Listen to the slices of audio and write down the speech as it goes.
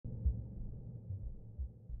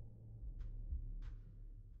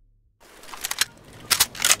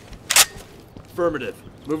Affirmative.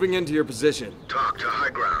 Moving into your position. Talk to high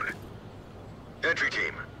ground. Entry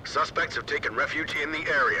team. Suspects have taken refuge in the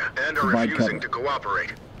area and are Provide refusing cover. to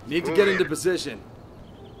cooperate. Need to Move get in. into position.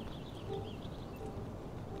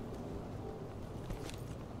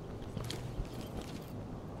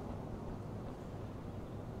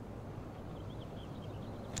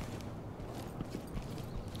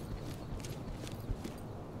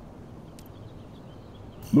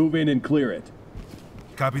 Move in and clear it.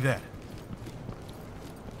 Copy that.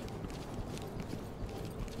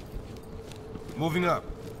 Moving up.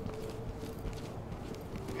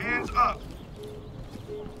 Hands up.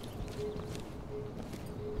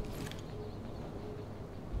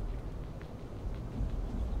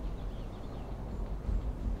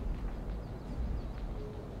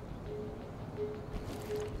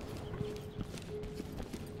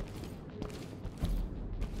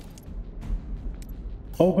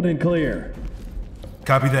 Open and clear.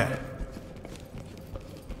 Copy that.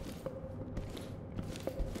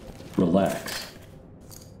 Relax.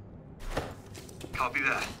 Copy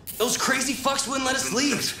that. Those crazy fucks wouldn't let us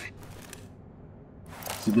leave.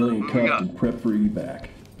 Civilian cuffed and prep for evac.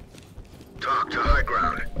 Talk to high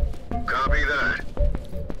ground. Copy that.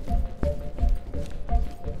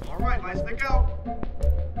 All right, let's go.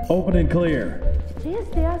 Open and clear. Ce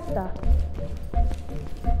este asta?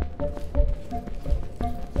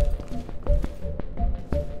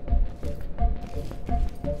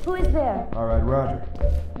 Who is there? All right, Roger.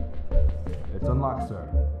 It's unlocked, sir.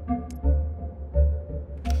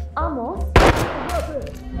 Amos?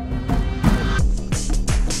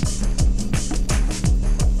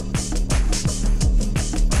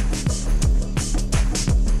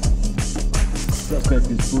 Suspect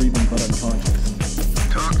is breathing but unconscious.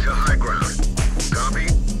 Talk to high ground. Copy.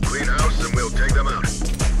 Clean house and we'll take them out.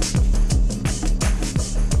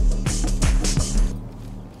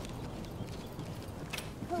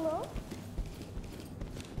 Hello?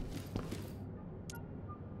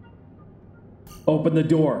 Open the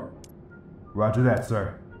door. Roger that,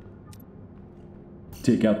 sir.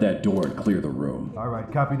 Take out that door and clear the room. All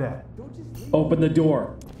right, copy that. Open the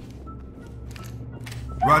door.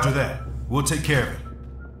 Roger that. We'll take care of it.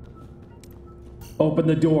 Open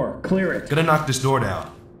the door. Clear it. Gonna knock this door down.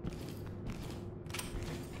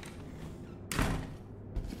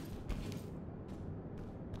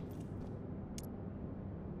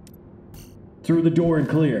 Through the door and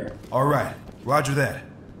clear. All right. Roger that.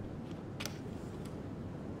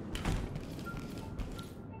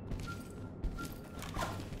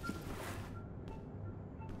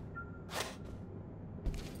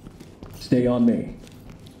 Stay on me.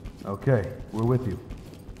 Okay, we're with you.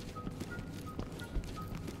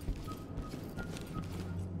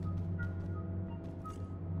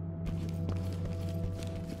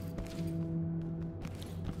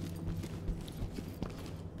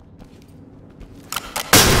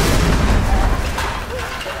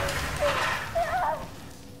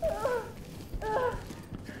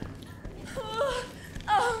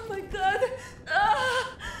 Oh my god!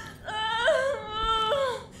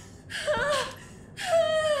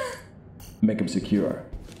 Make him secure.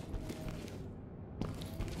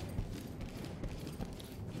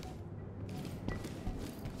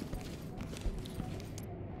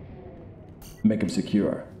 Make him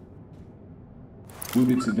secure.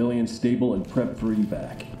 Wounded civilians stable and prep for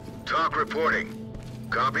evac. Talk reporting.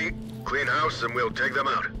 Copy. Clean house and we'll take them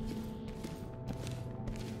out.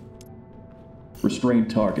 Restrain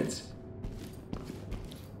targets.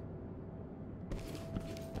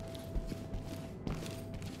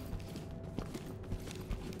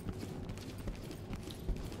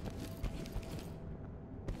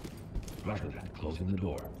 Roger that. Closing the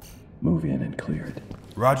door. Move in and clear it.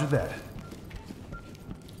 Roger that.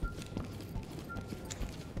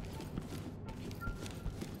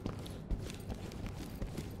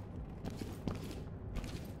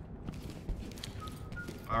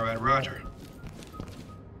 All right, Roger.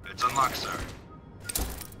 It's unlocked, sir.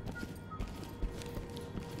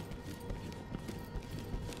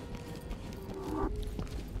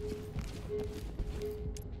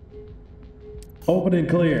 Open and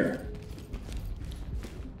clear.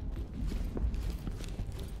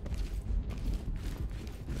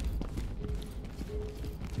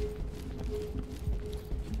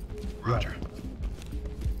 Roger.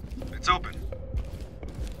 It's open.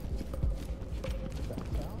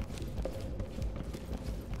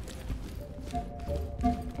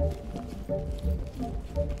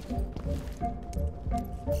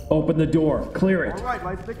 Open the door. Clear it. All right,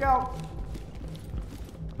 lights stick out.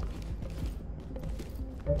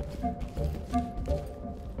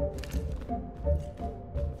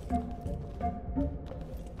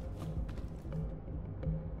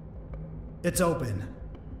 It's open.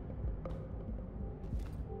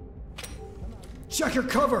 Check your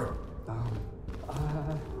cover!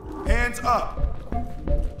 Hands up!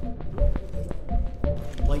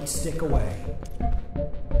 Light stick away.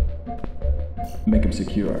 Make him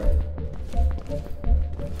secure.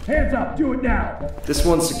 Hands up! Do it now! This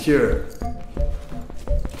one's secure.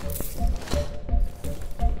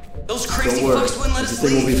 Those crazy Don't worry. fucks wouldn't let us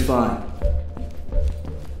Everything will be leave. fine.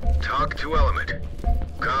 Talk to Element.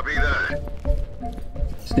 Copy that.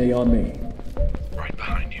 Stay on me. Right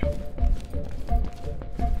behind you.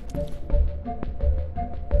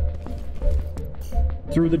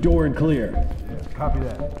 Through the door and clear. Copy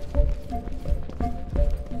that.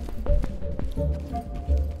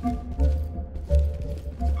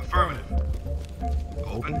 Affirmative.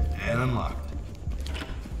 Open and unlocked.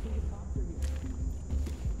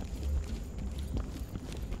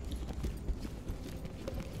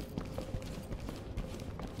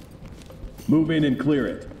 Move in and clear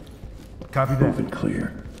it. Copy Move that. and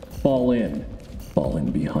clear. Fall in. Fall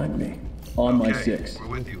in behind me. On my Okay, 6. we're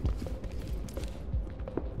with you.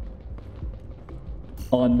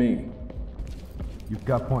 On me. You've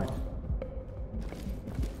got point.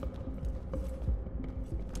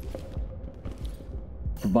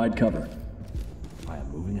 Provide cover. I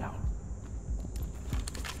am moving out.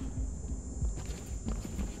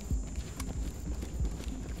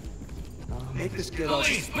 Make this get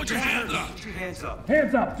us. Put your hands up! Put your hands up.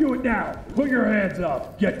 Hands up! Do it now! Put your hands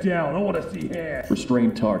up! Get down! I want to see hands!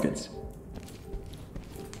 Restrain targets.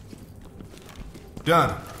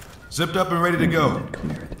 Done. Zipped up and ready to go. And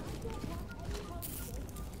clear it.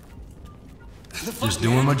 Just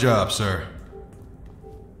doing my job, sir.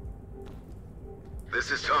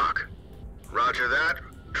 This is talk. Roger that.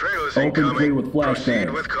 Trailers Open incoming. clear with Proceed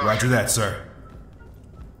flashbang. with caution. Roger that, sir.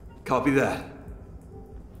 Copy that.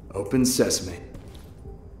 Open sesame.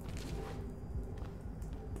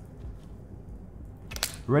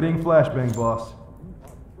 Readying flashbang, boss.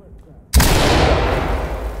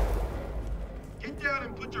 Get down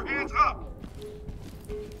and put your hands up!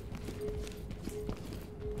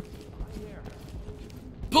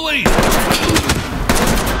 Police!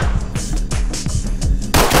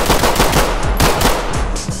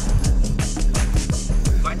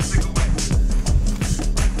 Light stick away.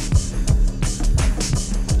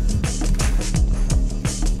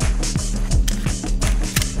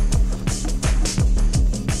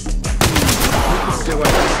 Stay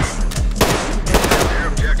away. Their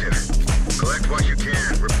objective. Collect what you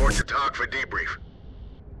can. Report to TOC for debrief.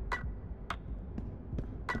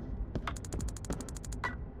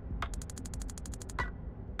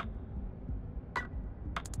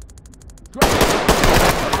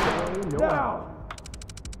 Now!